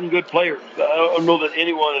starts with having good players. I don't know that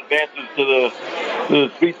anyone advances to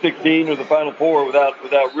the Sweet 16 or the Final Four without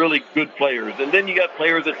really good players. And then you got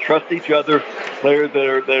players that trust each other, players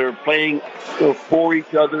that are playing for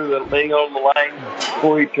each other, that are laying on the line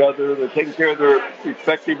for each other, they're taking care of their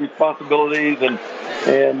respective responsibilities, and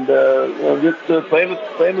just playing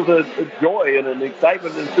with a joy and an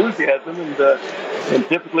excitement and enthusiasm. And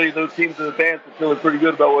typically those teams in advance are feeling pretty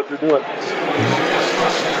good about what they're doing.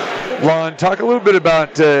 Lon, talk a little bit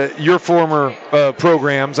about your former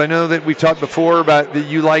programs. I know that we've talked before about that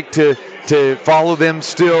you like to follow them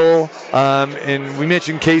still, and we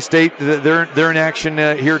mentioned K-State. They're in action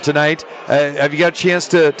here tonight. Have you got a chance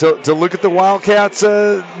to look at the Wildcats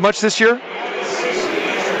much this year?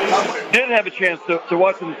 Did have a chance to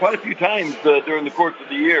watch them quite a few times during the course of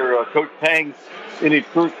the year. Coach Tang, in his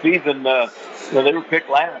first season, they were picked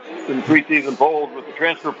last in preseason polls with the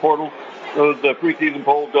transfer portal. Those preseason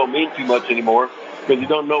polls don't mean too much anymore because you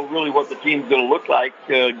don't know really what the team's going to look like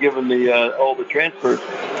given all the transfers.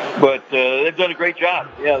 But they've done a great job.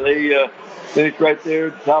 Yeah, they finished right there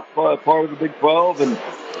at the top part of the Big 12 and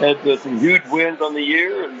had some huge wins on the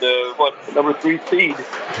year and number 3 seed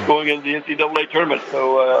going into the NCAA tournament.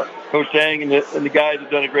 So Coach Tang and the guys have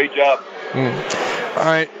done a great job. All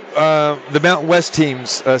right, the Mountain West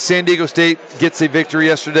teams. San Diego State gets a victory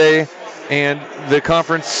yesterday, and the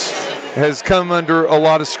conference has come under a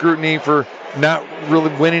lot of scrutiny for not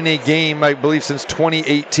really winning a game, I believe, since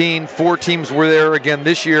 2018. 4 teams were there again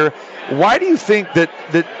this year. Why do you think that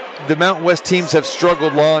the Mountain West teams have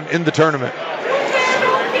struggled, Lon, in the tournament?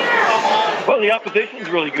 Well, the opposition's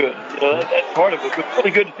really good. That's part of it. It's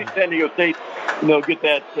really good to see San Diego State, get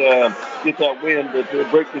that win to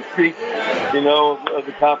break the streak, of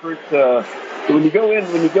the conference. When you go in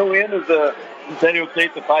as a San Diego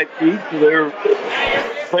State, the 5 seed, so they're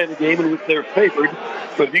playing the game in which they're favored.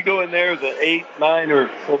 But if you go in there as an 8, 9, or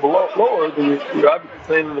lower, then you're obviously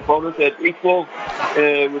playing an opponent that's equal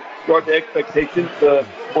with regard to expectations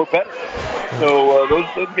or better. So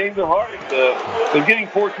those games are hard. So getting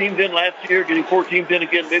 4 teams in last year, getting 4 teams in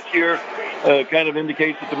again this year, kind of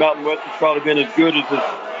indicates that the Mountain West has probably been as good as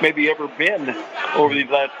it's maybe ever been over these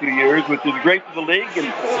last few years, which is great for the league, and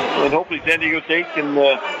hopefully San Diego State can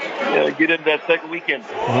get into that second weekend.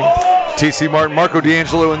 TC Martin, Marco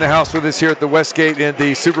D'Angelo in the house with us here at the Westgate and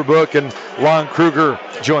the Superbook, and Lon Kruger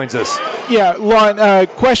joins us. Yeah, Lon,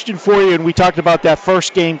 question for you, and we talked about that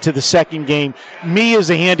first game to the second game. Me as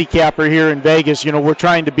a handicapper here in Vegas, we're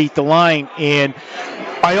trying to beat the line, and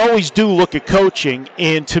I always do look at coaching,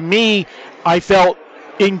 and to me, I felt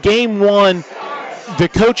in game 1, the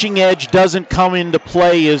coaching edge doesn't come into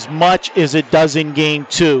play as much as it does in game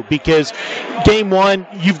 2, because game 1,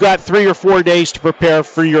 you've got 3 or 4 days to prepare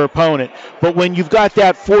for your opponent. But when you've got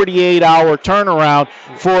that 48-hour turnaround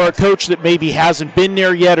for a coach that maybe hasn't been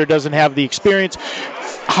there yet or doesn't have the experience,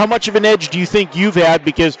 how much of an edge do you think you've had?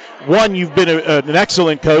 Because, one, you've been an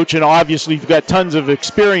excellent coach, and obviously you've got tons of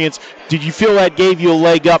experience. Did you feel that gave you a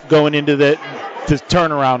leg up going into the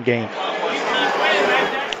turnaround game?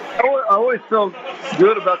 I always felt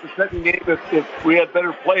good about the second game if we had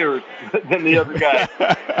better players than the other guy.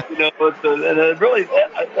 And really,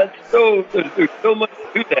 that's there's so much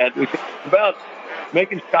to that. It's about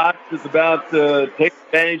making shots. It's about taking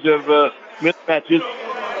advantage of mismatches,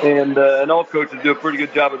 and all coaches do a pretty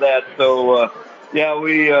good job of that. So,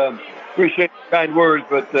 we appreciate the kind words,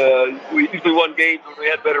 but we usually won games when we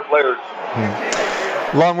had better players.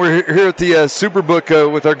 Lon, we're here at the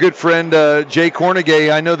Superbook with our good friend Jay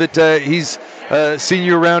Cornegay. I know that he's seen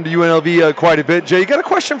you around UNLV quite a bit. Jay, you got a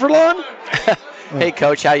question for Lon? Hey,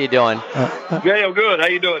 Coach, how you doing? Jay, I'm good. How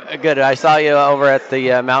you doing? Good. I saw you over at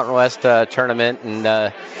the Mountain West tournament, and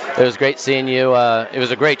it was great seeing you. It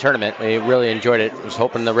was a great tournament. We really enjoyed it. I was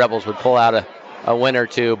hoping the Rebels would pull out a win or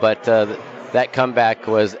two, but that comeback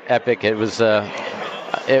was epic. It was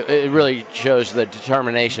it really shows the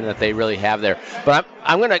determination that they really have there. But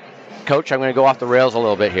I'm going to, Coach, I'm going to go off the rails a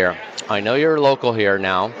little bit here. I know you're local here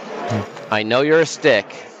now. I know you're a stick.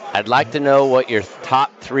 I'd like to know what your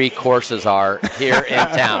top 3 courses are here in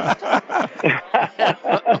town.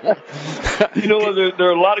 There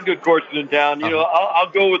are a lot of good courses in town.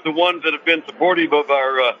 I'll go with the ones that have been supportive of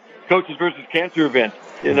our Coaches versus Cancer event.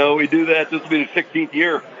 We do that. This will be the 16th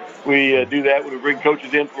year. We do that when we bring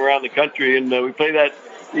coaches in from around the country, and we play that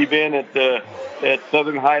event at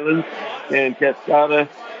Southern Highlands and Cascada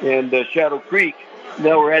and Shadow Creek.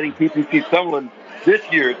 Now we're adding PPC Summerlin this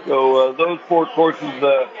year. So those 4 courses,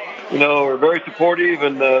 are very supportive,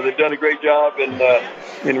 and they've done a great job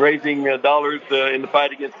in raising dollars in the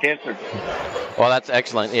fight against cancer. Well, that's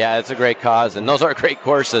excellent. Yeah, it's a great cause, and those are great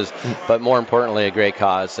courses, but more importantly, a great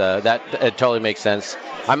cause. It totally makes sense.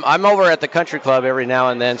 I'm over at the country club every now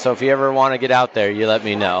and then, so if you ever want to get out there, you let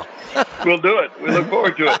me know. We'll do it. We look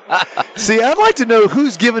forward to it. See, I'd like to know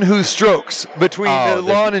who's giving who strokes between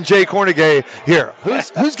Lon and Jay Cornegay here.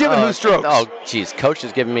 Who's giving who strokes? Oh, geez, Coach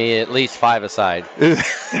is giving me at least 5 aside. Is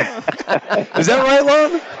that right,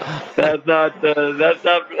 Lon? That's not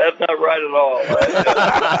right at all.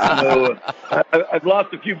 I've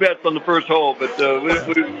lost a few bets on the first hole, but we're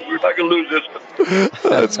not going to lose this one.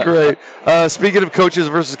 That's great. Speaking of Coaches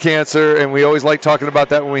versus Cancer, and we always like talking about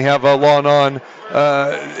that when we have Lon on.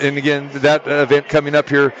 And again, that event coming up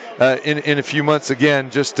here in a few months. Again,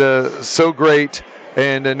 just so great.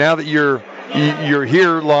 And now that you're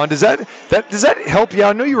here, Lon, does that help you?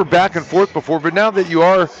 I know you were back and forth before, but now that you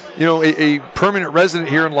are, a permanent resident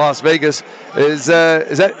here in Las Vegas, is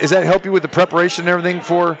that help you with the preparation and everything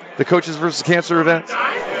for the Coaches versus Cancer event?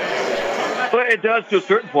 Well, it does to a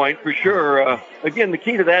certain point, for sure. Again, the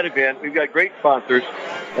key to that event, we've got great sponsors.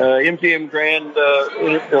 MGM Grand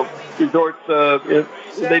Resorts,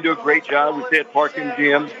 they do a great job. We stay at Park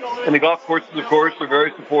MGM. And the golf courses, of course, are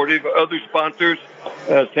very supportive. Other sponsors,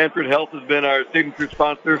 Sanford Health has been our signature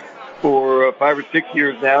sponsor for 5 or 6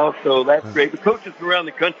 years now, so that's great. The coaches from around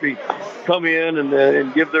the country come in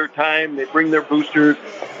and give their time. They bring their boosters,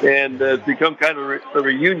 and it's become kind of a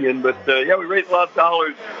reunion. But, we raise a lot of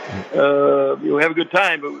dollars. We have a good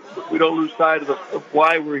time, but we don't lose sight of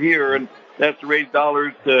why we're here, and that's to raise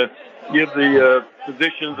dollars to give the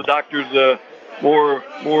physicians, the doctors,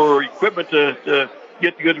 more equipment to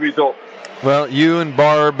get the good results. Well, you and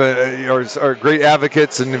Barb are great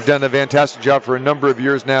advocates and have done a fantastic job for a number of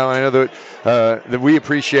years now. And I know that we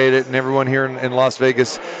appreciate it, and everyone here in Las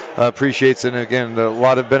Vegas appreciates it. And again, a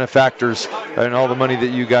lot of benefactors and all the money that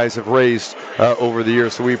you guys have raised over the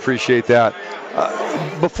years, so we appreciate that.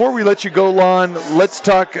 Before we let you go, Lon, let's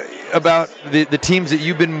talk about the teams that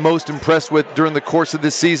you've been most impressed with during the course of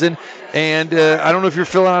this season. And I don't know if you're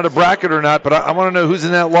filling out a bracket or not, but I want to know who's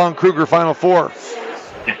in that Lon Kruger Final Four.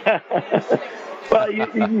 Well,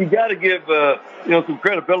 you got to give some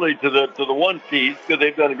credibility to the one seeds, because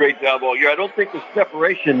they've done a great job all year. I don't think the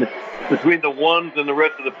separation between the ones and the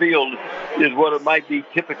rest of the field is what it might be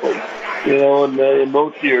typically. In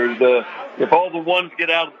most years, if all the ones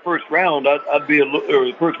get out of the first round, I'd be or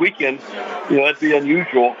the first weekend, that'd be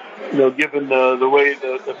unusual. Given the way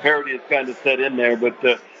the parity is kind of set in there, but.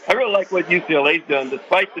 I really like what UCLA's done,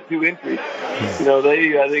 despite the 2 injuries.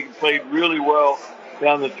 They, I think, played really well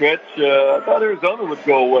down the stretch. I thought Arizona would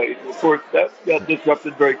go away. Of course, that got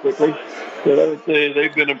disrupted very quickly. So I would say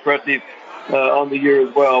they've been impressive on the year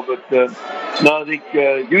as well. But No, I think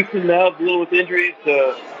Houston now dealing with injuries.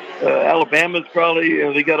 Alabama's probably,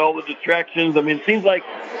 they got all the distractions. I mean, it seems like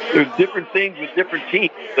there's different things with different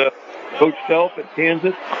teams. Coach Self at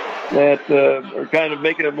Kansas that are kind of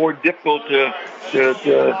making it more difficult to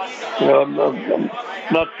I'm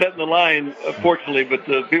not setting the line, unfortunately, but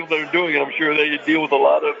the people that are doing it, I'm sure they deal with a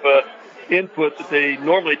lot of input that they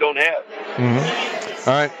normally don't have. Mm-hmm.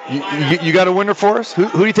 All right. You got a winner for us? Who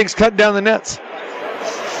do you think's cutting down the nets?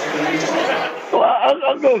 Well,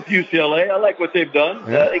 I'll go with UCLA. I like what they've done.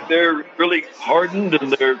 Yeah. I think they're really hardened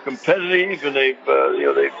and they're competitive, and they've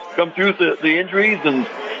come through the injuries, and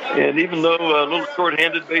even though a little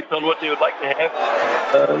short-handed based on what they would like to have,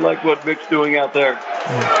 I like what Vic's doing out there.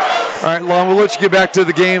 All right, Lon, we'll let you get back to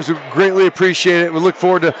the games. We greatly appreciate it. We look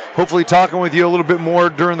forward to hopefully talking with you a little bit more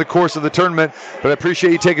during the course of the tournament, but I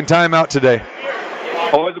appreciate you taking time out today.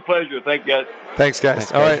 Always a pleasure. Thank you, guys. Thanks,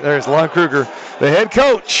 guys. All right, there's Lon Kruger, the head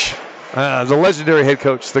coach. The legendary head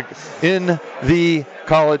coach in the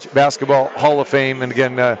College Basketball Hall of Fame. And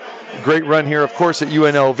again, great run here, of course, at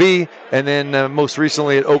UNLV, and then most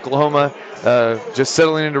recently at Oklahoma, just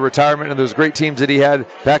settling into retirement. And those great teams that he had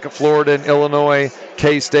back at Florida and Illinois,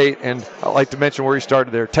 K-State, and I'd like to mention where he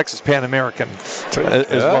started there, Texas Pan American as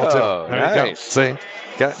well, too. There you go. See,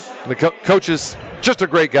 got the coach is just a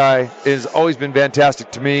great guy, has always been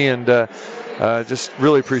fantastic to me, and just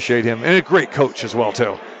really appreciate him. And a great coach as well,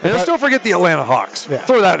 too. And let's don't forget the Atlanta Hawks. Yeah.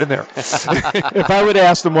 Throw that in there. If I would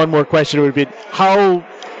ask them one more question, it would be, how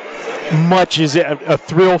much is it a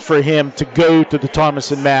thrill for him to go to the Thomas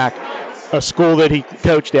 & Mack, a school that he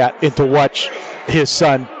coached at, and to watch his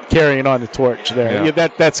son carrying on the torch there? Yeah.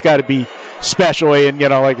 That's got to be special. And,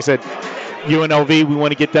 like I said, UNLV, we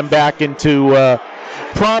want to get them back into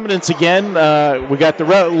prominence again. We got the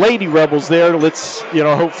Lady Rebels there. Let's,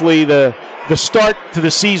 hopefully the start to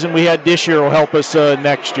the season we had this year will help us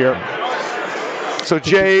next year. So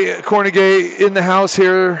Jay Cornegay in the house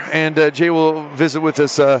here, and Jay will visit with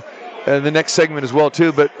us in the next segment as well,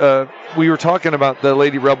 too. But we were talking about the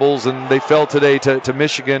Lady Rebels, and they fell today to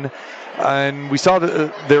Michigan. And we saw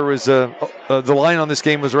that there was the line on this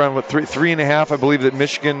game was around 3.5. I believe that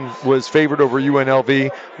Michigan was favored over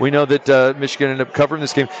UNLV. We know that Michigan ended up covering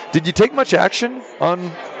this game. Did you take much action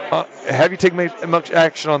on? Have you taken much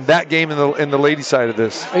action on that game in the lady side of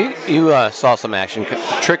this? You saw some action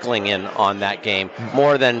trickling in on that game,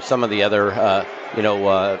 more than some of the other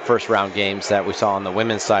first round games that we saw on the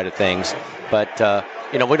women's side of things. But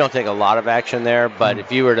we don't take a lot of action there. But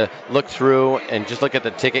if you were to look through and just look at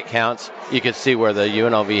the ticket counts, you could see where the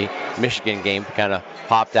UNLV Michigan game kind of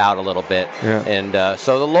popped out a little bit. Yeah. And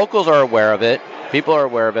so the locals are aware of it. People are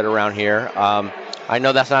aware of it around here. I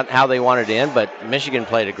know that's not how they wanted to end, but Michigan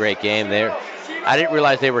played a great game there. I didn't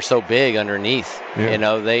realize they were so big underneath.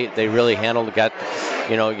 Yeah. They really got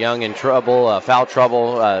Young in trouble, foul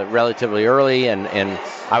trouble relatively early, and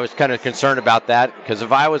I was kind of concerned about that, because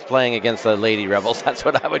if I was playing against the Lady Rebels, that's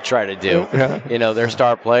what I would try to do. Yeah. Their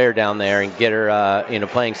star player down there, and get her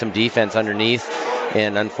playing some defense underneath,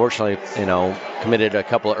 and unfortunately committed a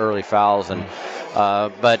couple of early fouls. And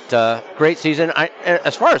but great season.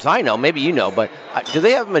 As far as I know, maybe but do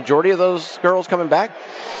they have a majority of those girls coming back?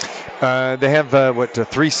 They have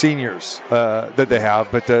 3 seniors that they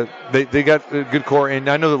have, but they got a good core. And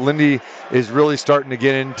I know that Lindy is really starting to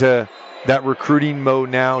get into that recruiting mode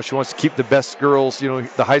now. She wants to keep the best girls,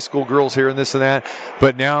 the high school girls here and this and that.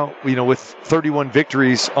 But now, with 31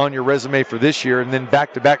 victories on your resume for this year, and then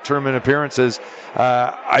back-to-back tournament appearances,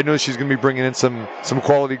 I know she's going to be bringing in some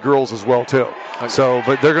quality girls as well too. Okay. So,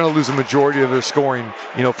 but they're going to lose a majority of their scoring,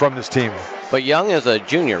 from this team. But Young is a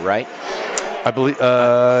junior, right? I believe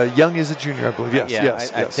Young is a junior. I believe. Yes. Yeah,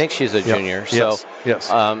 yes. I think she's a junior. Yep. So yes.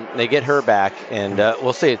 They get her back, and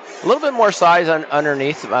we'll see. A little bit more size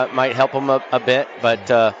underneath might help them a bit,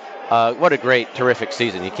 but what a great, terrific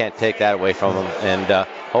season. You can't take that away from them, and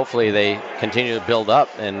hopefully they continue to build up,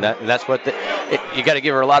 and that's what you got to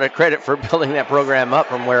give her a lot of credit for building that program up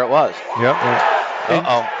from where it was. Yep.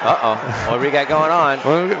 What do we got going on?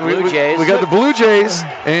 Well, Blue Jays. We got the Blue Jays,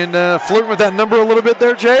 and flirting with that number a little bit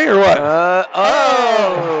there, Jay, or what?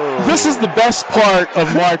 This is the best part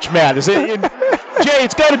of March Madness. Jay,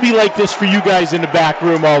 it's got to be like this for you guys in the back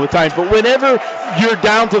room all the time, but whenever you're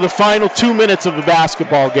down to the final 2 minutes of a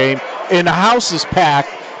basketball game and the house is packed,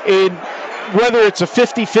 and whether it's a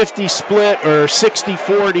 50-50 split or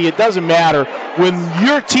 60-40, it doesn't matter. When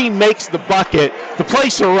your team makes the bucket, the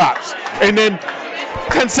place erupts. And then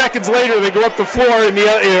 10 seconds later, they go up the floor, and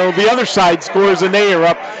the other side scores, and they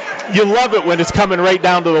erupt. You love it when it's coming right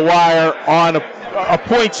down to the wire on a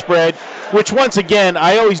point spread. which once again,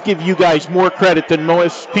 I always give you guys more credit than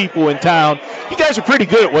most people in town. You guys are pretty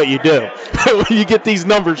good at what you do. When you get these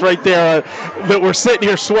numbers right there that we're sitting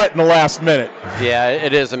here sweating the last minute. Yeah,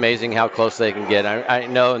 it is amazing how close they can get. I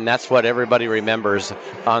know, and that's what everybody remembers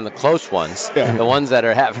on the close ones. Yeah. The ones that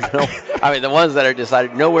are the ones that are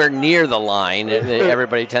decided nowhere near the line,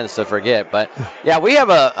 everybody tends to forget. But yeah, we have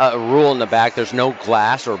a rule in the back. There's no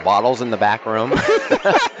glass or bottles in the back room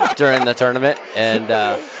during the tournament. And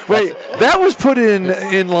wait, that was put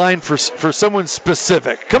in line for someone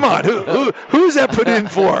specific. Come on, who's that put in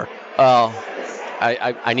for? Oh,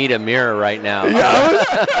 I need a mirror right now. Yeah,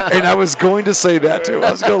 I was going to say that too.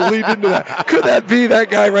 I was going to lead into that. Could that be that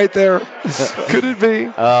guy right there? Could it be?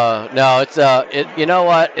 No, it's you know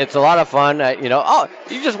what? It's a lot of fun.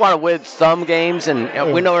 You just want to win some games,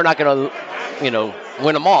 and we know we're not going to,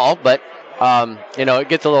 win them all. But it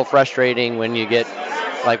gets a little frustrating when you get.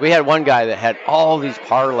 Like, we had one guy that had all these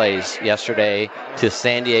parlays yesterday to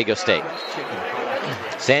San Diego State.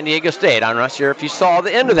 I'm not sure if you saw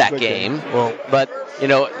the end of that game, but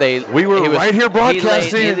we were right here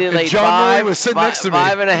broadcasting, and John Murray was sitting next to me.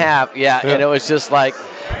 5.5, yeah, and it was just like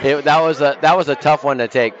that was a tough one to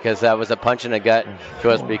take because that was a punch in the gut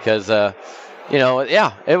to us because it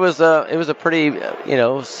was a pretty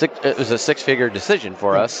it was a six-figure decision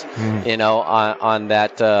for us, on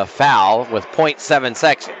that foul with 0.7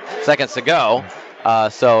 seconds to go.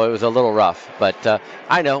 So it was a little rough, but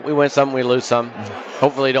I know we win some, we lose some.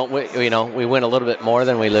 Hopefully, we win a little bit more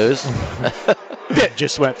than we lose. It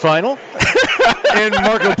just went final. And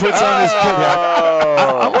Marco puts on his Pit hat.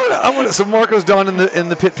 I want so Marco's donned in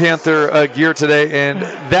the Pit Panther gear today, and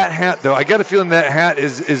that hat though, I got a feeling that hat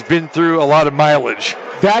is been through a lot of mileage.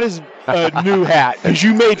 That is a new hat, because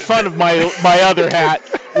you made fun of my other hat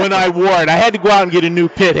when I wore it. I had to go out and get a new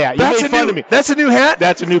Pit hat. You made fun of me. That's a new hat?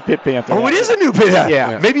 That's a new Pit Panther hat. It is a new Pit hat.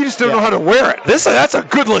 Yeah. Maybe you just don't know how to wear it. That's a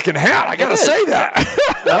good-looking hat. I got to say that.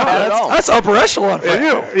 That's upper echelon for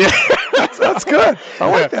you. Yeah. That's good. I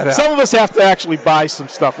like that hat. Some of us have to actually buy some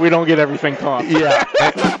stuff. We don't get everything caught. Yeah.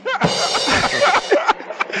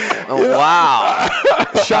 Oh, wow.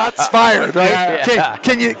 Shots fired, right? Yeah.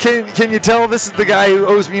 Can you tell this is the guy who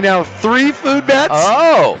owes me now 3 food bets?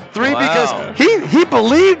 Oh. 3 wow. Because he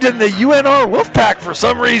believed in the UNR Wolfpack for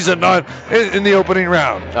some reason in the opening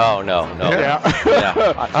round. Oh, no. Yeah.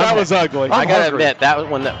 That was ugly. I got to admit, that was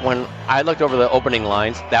when I looked over the opening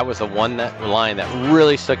lines, that was the one line that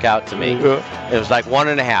really stuck out to me. It was like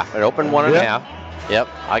 1.5. It opened 1.5. Yep,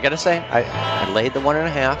 I gotta say, I laid the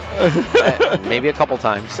 1.5, maybe a couple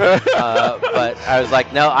times, but I was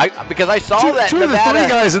like, no, because I saw that two Nevada, of the 3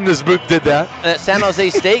 guys in this booth did that. That San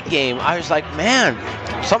Jose State game. I was like, man,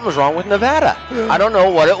 something was wrong with Nevada. I don't know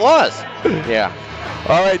what it was. Yeah.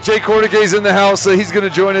 All right, Jay Cordigay's in the house. He's going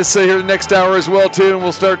to join us here the next hour as well, too, and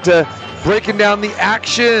we'll start breaking down the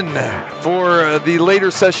action for the later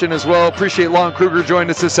session as well. Appreciate Lon Kruger joining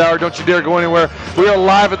us this hour. Don't you dare go anywhere. We are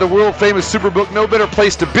live at the world-famous Superbook. No better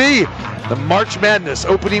place to be. The March Madness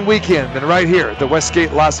opening weekend than right here at the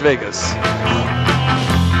Westgate Las Vegas.